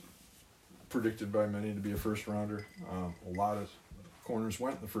was predicted by many to be a first rounder. A lot of corners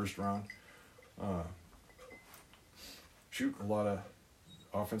went in the first round. A lot of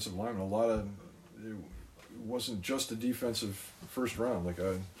offensive linemen. It wasn't just a defensive first round like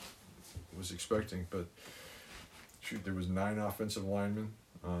I was expecting, but there was 9 offensive linemen.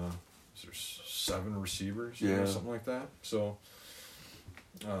 There's 7 receivers, something like that. So,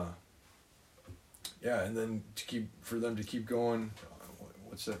 and then for them to keep going,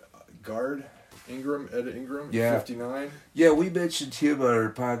 what's that guard? Ed Ingram, 59. Yeah, we mentioned him on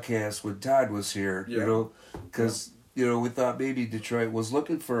our podcast when Todd was here, because, we thought maybe Detroit was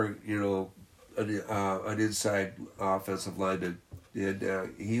looking for, an inside offensive lineman.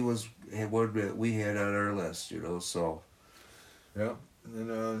 And he was one that we had on our list, so. Yeah, and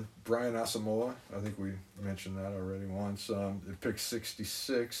then Brian Asamoah, I think we mentioned that already once. It picked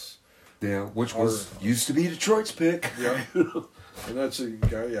 66. Yeah, which used to be Detroit's pick. Yeah, and that's a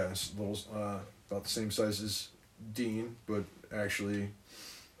guy, it's a little, about the same size as Dean, but actually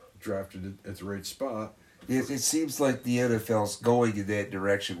drafted at the right spot. It seems like the NFL's going in that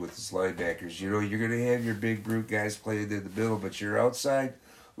direction with its linebackers. You're going to have your big brute guys playing in the middle, but your outside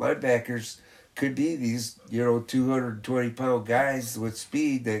linebackers could be these, 220-pound guys with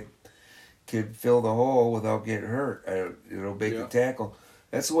speed that can fill the hole without getting hurt, make a tackle.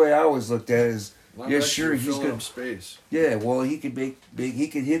 That's the way I always looked at it. He's going to space. Yeah, well, he could make big. He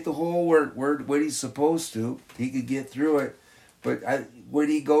could hit the hole where he's supposed to. He could get through it, but when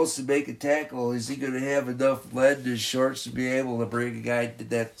he goes to make a tackle, is he going to have enough lead in his shorts to be able to bring a guy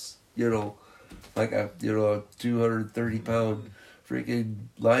that's like a 230-pound freaking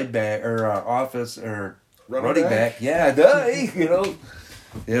linebacker or offense or running back? Yeah,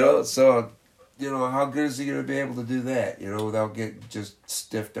 so. How good is he going to be able to do that, without getting just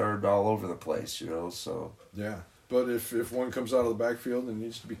stiff-armed all over the place, so. Yeah, but if one comes out of the backfield and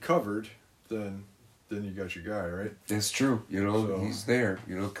needs to be covered, then you got your guy, right? It's true, he's there,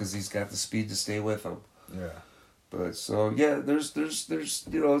 because he's got the speed to stay with him. Yeah. But, so, there's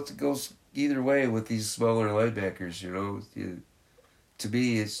it goes either way with these smaller linebackers, to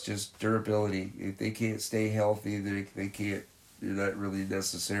me, it's just durability. If they can't stay healthy, they can't, they're not really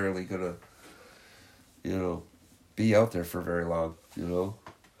necessarily going to, be out there for very long,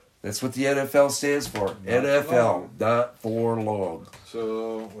 That's what the NFL stands for. Not for long.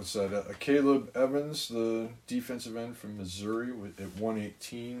 So, what's that? Caleb Evans, the defensive end from Missouri, at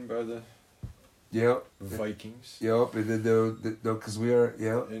 118 by the Vikings. Yep, and then because we are,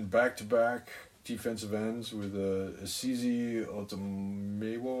 And back-to-back defensive ends with Asizi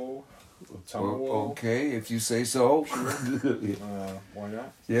Otamewo. Okay, if you say so. Why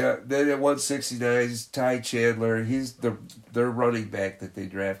not? Yeah, then at 169, he's Ty Chandler. He's their running back that they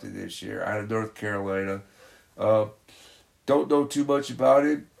drafted this year out of North Carolina. Don't know too much about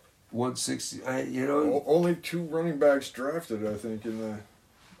him. 160, Only 2 running backs drafted, I think,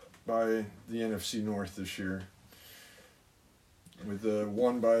 by the NFC North this year. With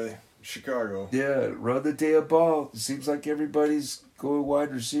one by Chicago. Yeah, run the damn ball. It seems like everybody's going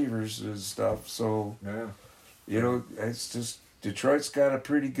wide receivers and stuff. So, Yeah. it's just Detroit's got a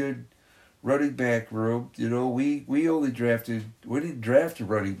pretty good running back room. We only we didn't draft a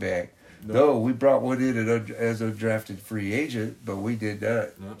running back. No, we brought one in as a drafted free agent, but we did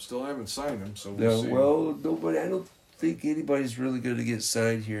not. No, still haven't signed him, so No, we'll see. well, nobody. I don't think anybody's really going to get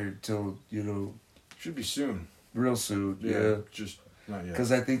signed here until Should be soon. real soon. Yeah, Just not yet.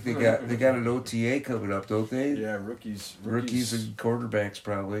 because I think they got an OTA coming up, don't they? Yeah, rookies Rookies and quarterbacks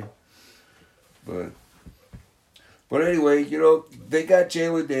probably. But anyway, they got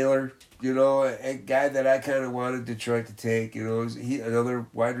Jalen Naylor, a guy that I kind of wanted Detroit to take. He another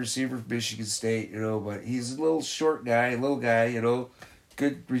wide receiver from Michigan State. But he's a little short guy,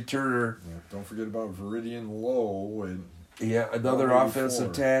 good returner. Yeah, don't forget about Viridian Lowe and Yeah, another 184.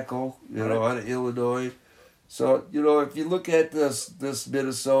 offensive tackle, Right. out of Illinois. So, if you look at this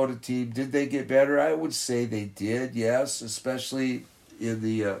Minnesota team, did they get better? I would say they did, yes, especially in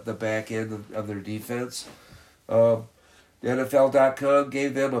the back end of their defense. NFL.com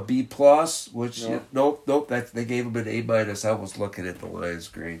gave them a B+, which, No. nope, they gave them an A-. I was looking at the Lions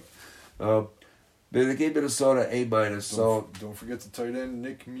grade. But they gave Minnesota A-. So, don't forget the tight end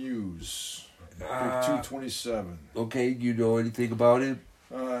Nick Muse, pick 227. Okay, you know anything about him?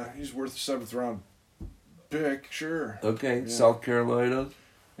 He's worth a 7th round pick, sure. Okay, Yeah. South Carolina.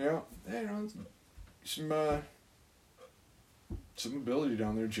 Yeah, some ability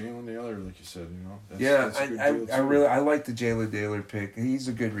down there. Jalen Naylor, like you said, That's a good deal, I too. really like the Jalen Naylor pick. He's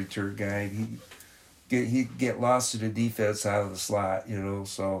a good return guy. He get lost in the defense out of the slot,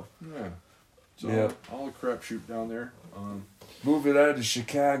 So Yeah. So Yeah. all the crapshoot down there. moving on to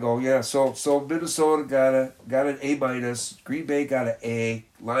Chicago, yeah. So Minnesota got an A-. Green Bay got an A.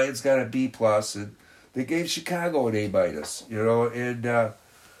 Lions got a B+, and they gave Chicago an A-. And I'm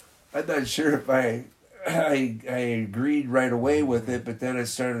not sure if I agreed right away with it, but then I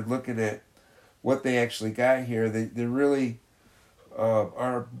started looking at what they actually got here. They really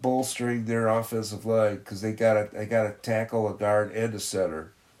are bolstering their offensive line because they got a tackle, a guard, and a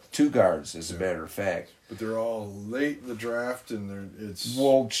center. 2 guards, as a matter of fact. But they're all late in the draft, and it's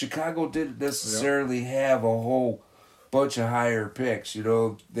Well, Chicago didn't necessarily have a whole bunch of higher picks.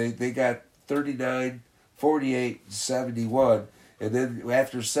 They got 39, 48, 71. And then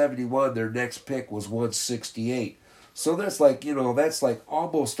after 71, their next pick was 168. So that's like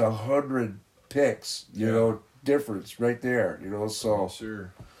almost 100 picks, difference right there, So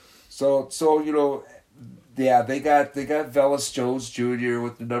sure. yeah, they got Velus Jones Jr.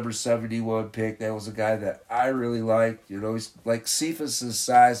 with the number 71 pick. That was a guy that I really liked. He's like Cephas'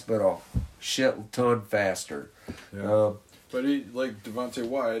 size, but a shit ton faster. Yeah. But he, like Devontae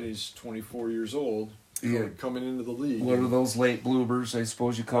Wyatt, he's 24 years old. Yeah. Coming into the league. One of those late bloomers, I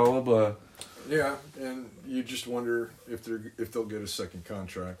suppose you call him. Yeah, and you just wonder if they'll get a second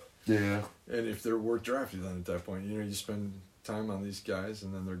contract. Yeah. And if they're worth drafting then at that point. You spend time on these guys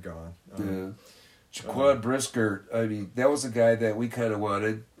and then they're gone. Yeah. Jaquan Brisker, I mean, that was a guy that we kind of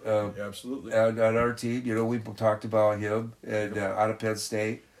wanted. Yeah, absolutely. On our team. We talked about him and out of Penn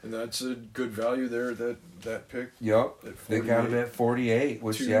State. And that's a good value there, that pick. Yep. At They got him 48. at 48,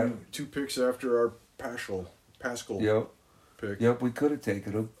 which, Two picks after our Pascal Yep. pick. Yep, we could have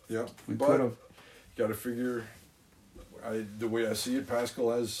taken him. Yep. We But could have. got to figure, the way I see it,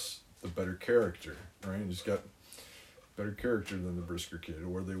 Pascal has the better character, right? He's got better character than the Brisker kid,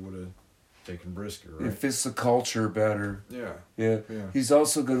 or they would have taken Brisker, right? It fits the culture better. Yeah. Yeah. Yeah. He's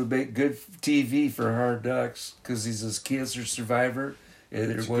also going to make good TV for Hard Knocks because he's a cancer survivor. And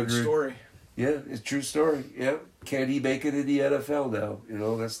It's a they're good wondering, story. yeah, it's a true story. Yeah. Can he make it in the NFL now?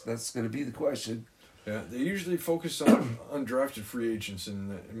 That's going to be the question. Yeah, they usually focus on undrafted free agents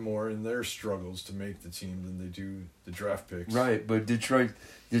and more in their struggles to make the team than they do the draft picks. Right, but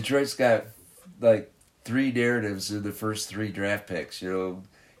Detroit's got like 3 narratives in the first 3 draft picks.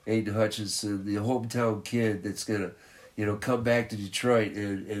 Aiden Hutchinson, the hometown kid that's gonna, come back to Detroit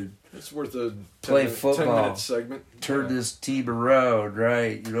and It's worth a Play 10 football. 10-minute segment. turn Yeah. this team around,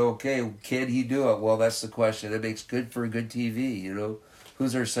 right? Okay, can he do it? Well, that's the question. It makes good for good TV.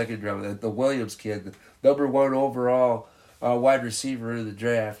 Who's our second round? The Williams kid, the number 1 overall wide receiver in the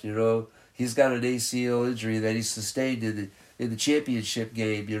draft. he's got an ACL injury that he sustained in the championship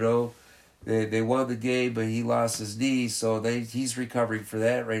game. You know, they won the game, but he lost his knee, so he's recovering for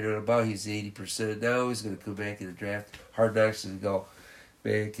that right at about. He's 80% now. He's going to come back in the draft. Hard Knocks and go,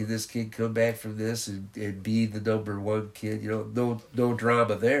 man, can this kid come back from this and be the number one kid? You know, no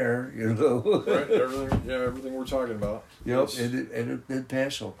drama there. You know, Right, everything we're talking about. Yep, Yes. and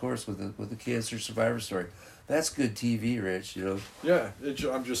Paschal, of course, with the cancer survivor story. That's good TV, Rich. You know. Yeah,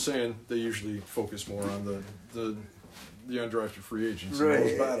 I'm just saying they usually focus more on the undrafted free agents and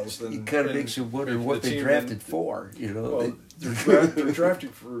those battles than It kind of and makes you wonder making what the they team drafted and- for. You know. Well, they're drafting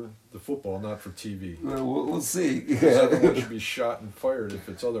for the football, not for TV. We'll see. Because everyone should be shot and fired if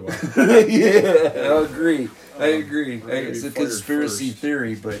it's otherwise. Yeah, I agree. I agree. they're gonna It's be a fired conspiracy first.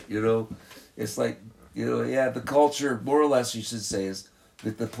 theory, but you know, it's like the culture, more or less, you should say, is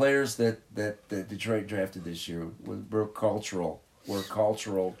that the players that Detroit drafted this year were cultural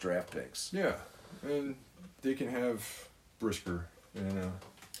draft picks. Yeah, and they can have Brisker and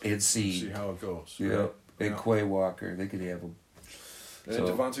And see Seed, how it goes. yeah, right? and Yeah. Quay Walker, they could have them. And So-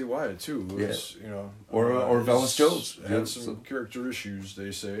 Devontae Wyatt too was Or he's Velus Jones. had Yeah, some so- character issues,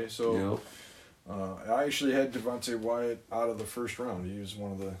 they say. You So know, I actually had Devontae Wyatt out of the first round. He was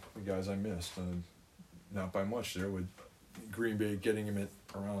one of the guys I missed, and not by much there, with Green Bay getting him at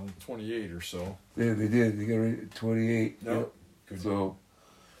around 28 or so. yeah, they did. They got rid of 28. Yep. Yep. Good. So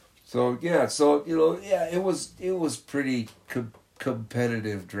it was pretty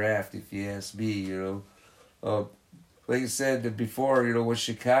competitive draft, if you ask me. You know, like I said before, you know, with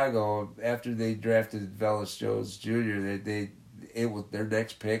Chicago, after they drafted Velus Jones Jr., it was their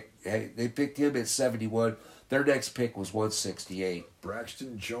next pick. They picked him at 71. Their next pick was 168.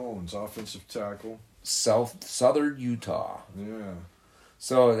 Braxton Jones, offensive tackle. Southern Utah. Yeah.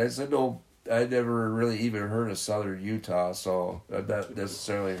 So that's I never really even heard of Southern Utah, so I've not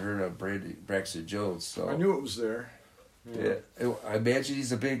necessarily heard of Braxton Jones. So I knew it was there. yeah, I imagine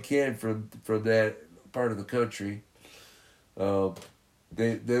he's a big kid from that part of the country.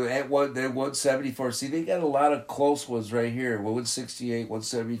 They at 174. See, they got a lot of close ones right here. 168,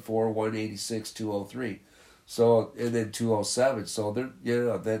 174, 186, 203. So and then 207. So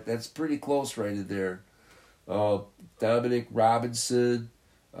they're that's pretty close right in there. Dominic Robinson,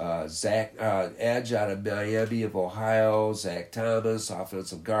 Zach Edge out of Miami of Ohio, Zach Thomas,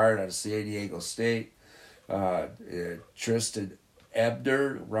 offensive guard out of San Diego State, Tristan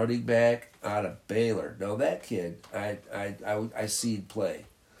Ebner, running back out of Baylor. Now that kid, I seen play,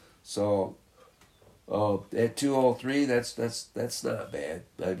 so at 203, that's not bad.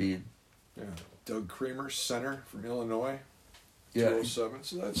 I mean, Yeah. Doug Kramer, center from Illinois. yeah, 207.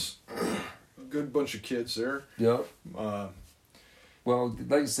 So that's a good bunch of kids there. yeah. Uh, Well,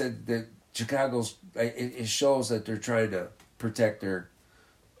 like I said, that Chicago's it shows that they're trying to protect their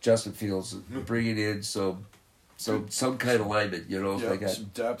Justin Fields, bringing in some kind of lineman. You know, yeah, they got some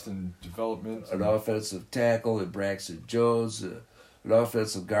depth and development. an offensive tackle in Braxton Jones, an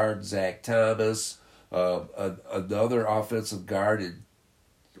offensive guard Zach Thomas, another offensive guard in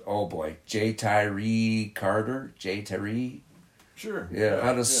J. Tyree Carter, Sure.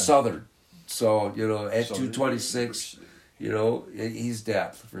 out of Southern. So you know, at Southern 226. University. You know, he's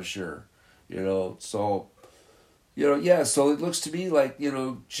depth for sure. You know, so, you know, yeah, so it looks to me like, you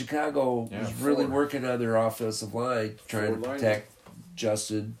know, Chicago Yeah, is really four. working on their offensive line, trying to Four protect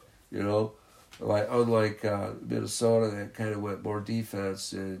Justin, you know, unlike Minnesota that kind of went more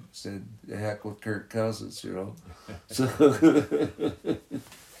defense and said, the heck with Kirk Cousins, you know. So,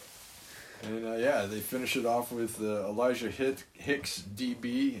 And they finish it off with Elijah Hicks,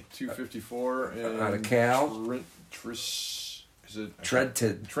 DB, 254, and Out of Cal.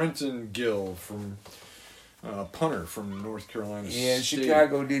 Trenton Gill from punter from North Carolina yeah, State.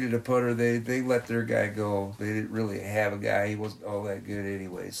 Chicago needed a punter. They let their guy go. They didn't really have a guy. He wasn't all that good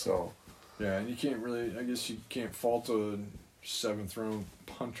anyway, so. Yeah, and I guess you can't fault a 7th round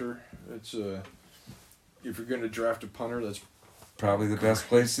punter. It's if you're going to draft a punter, that's Probably the best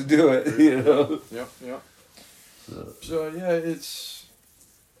place to do it, you know. Yep. So it's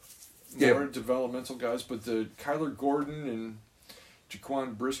more developmental guys, but the Kyler Gordon and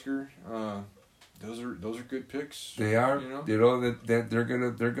Jaquan Brisker, those are good picks. They are, You know? that they're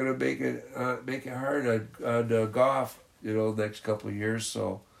gonna make it hard on Goff, you know, next couple of years.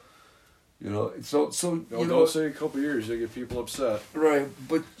 So, you know, Don't say a couple of years, they get people upset. right?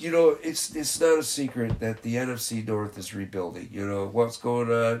 But you know, it's not a secret that the NFC North is rebuilding. You know what's going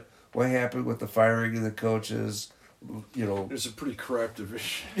on, what happened with the firing of the coaches. You know, It's a pretty crap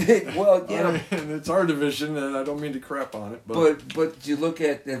division. well, yeah. And it's our division, and I don't mean to crap on it, But you look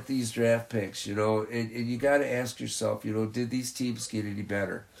at these draft picks, you know, and you got to ask yourself, you know, did these teams get any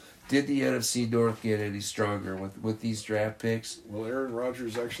better? did the NFC North get any stronger with these draft picks? Will Aaron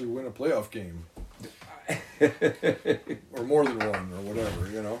Rodgers actually win a playoff game? Or more than one, or whatever,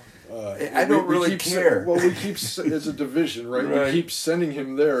 you know. I don't really care. We keep as a division, right? Right. We keep sending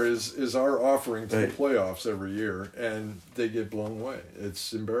him there is our offering to Right. the playoffs every year, and they get blown away.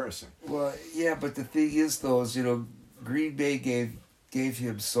 It's embarrassing. Well, yeah, but the thing is, though, is Green Bay gave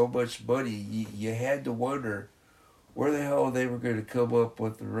him so much money. You had to wonder where the hell they were going to come up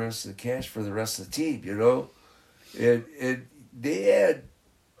with the rest of the cash for the rest of the team, you know, and they had.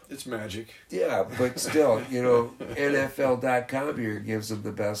 It's magic. Yeah, but still, NFL.com here gives them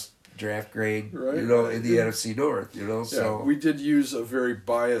the best draft grade, Right. in the NFC North, so. Yeah, we did use a very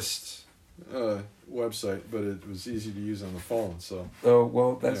biased website, but it was easy to use on the phone. So Oh,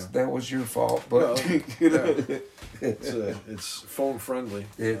 well, that was your fault, but, Well, it's phone friendly.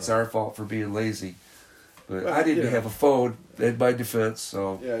 it's our fault for being lazy. But Well, I didn't yeah. have a phone in my defense,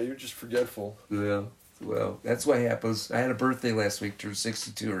 so, Yeah, you're just forgetful. yeah. Well, that's what happens. I had a birthday last week, turned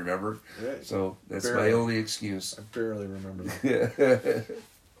 62, remember? Yeah, So that's my Barely. only excuse. I barely remember that.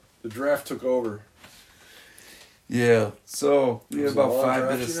 The draft took over. Yeah, so we It have was a about long 5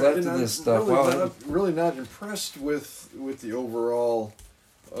 draft, minutes you know, left and of I'm this stuff. Really not impressed with the overall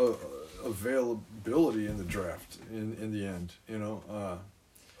availability in the draft. In the end,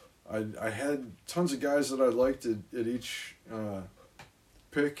 I had tons of guys that I liked at each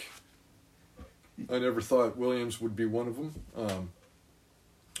pick. I never thought Williams would be one of them.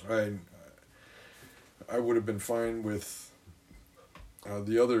 I would have been fine with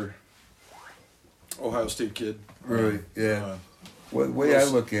the other Ohio State kid. Right, yeah. Well, the way I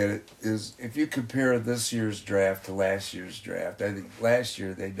look at it is if you compare this year's draft to last year's draft, I think last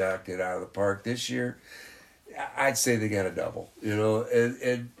year they knocked it out of the park. This year, I'd say they got a double,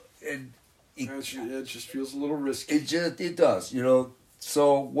 and it just feels a little risky. it does,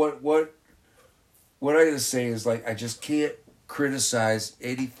 So what I'm gonna say is, like, I just can't criticize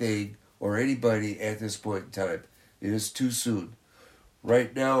anything or anybody at this point in time. It is too soon.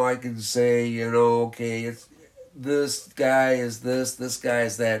 Right now, I can say, okay, it's this guy is this guy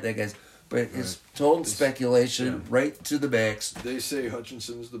is that guy's, but it's total speculation, right to the max. They say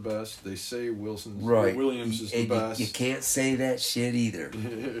Hutchinson's the best. They say Williams is the And best. you can't say that shit either.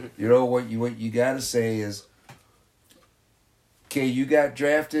 What you got to say is, okay, you got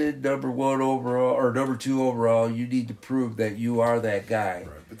drafted number 1 overall or number 2 overall. You need to prove that you are that guy.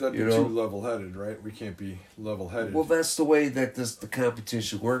 Right, but that'd be too level-headed, right? We can't be level-headed. Well, that's the way that the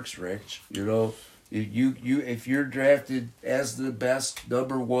competition works, Rich. If you're drafted as the best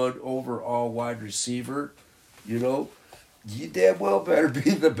number 1 overall wide receiver, you damn well better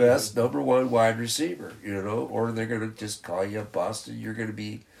be the best number 1 wide receiver, or they're gonna just call you a bust and you're gonna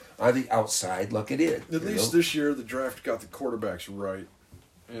be on the outside looking in. At least this year, the draft got the quarterbacks right.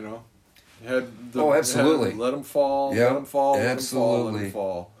 Absolutely. Let them fall. Yeah, Let them fall. absolutely. Let them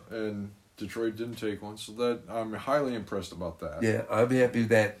fall. And Detroit didn't take one, so that I'm highly impressed about that. Yeah, I'm happy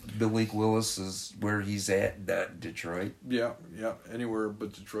that Malik Willis is where he's at, not in Detroit. Yeah. Anywhere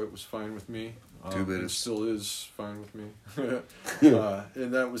but Detroit was fine with me. 2 minutes. It still is fine with me.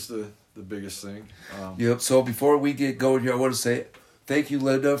 And that was the biggest thing. Yep. So before we get going here, I want to say thank you,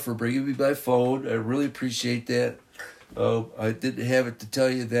 Linda, for bringing me my phone. I really appreciate that. I didn't have it to tell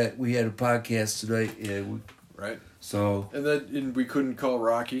you that we had a podcast tonight, and right. So and we couldn't call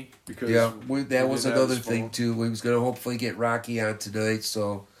Rocky because that was didn't have another his thing phone. too. We was gonna hopefully get Rocky on tonight,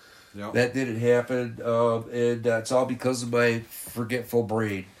 so Yeah. that didn't happen, and it's all because of my forgetful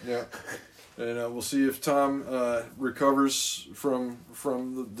brain. Yeah. And we'll see if Tom recovers from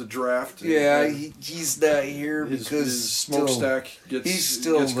the draft. Yeah, And he's not here his because smokestack gets he's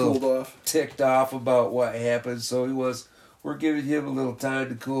still gets a little cooled off. ticked off about what happened. So we're giving him a little time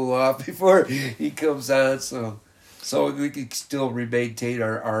to cool off before he comes on. So we can still maintain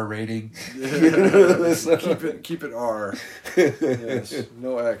our R rating. So- Keep it R. Yes,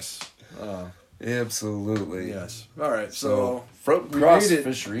 no X. Absolutely. Yes. All right. So So from we Cross made it.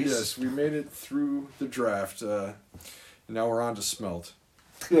 Fisheries. Yes, we made it through the draft. Now we're on to smelt.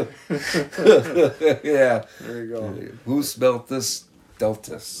 Yeah. There you go. Who smelt this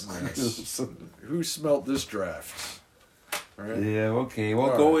Deltas? Yes. Who smelt this draft? All right. Yeah, okay.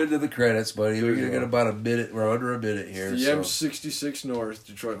 We'll All go right. into the credits, buddy. There We're you going to get go. about a minute. We're under a minute here. The So. M66 North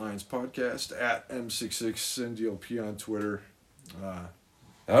Detroit Lions podcast at M66NDLP on Twitter.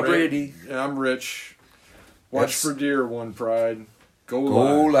 I'm Randy. And I'm Rich. Watch That's- for deer, One Pride. Go Go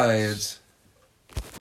Lions. Lions.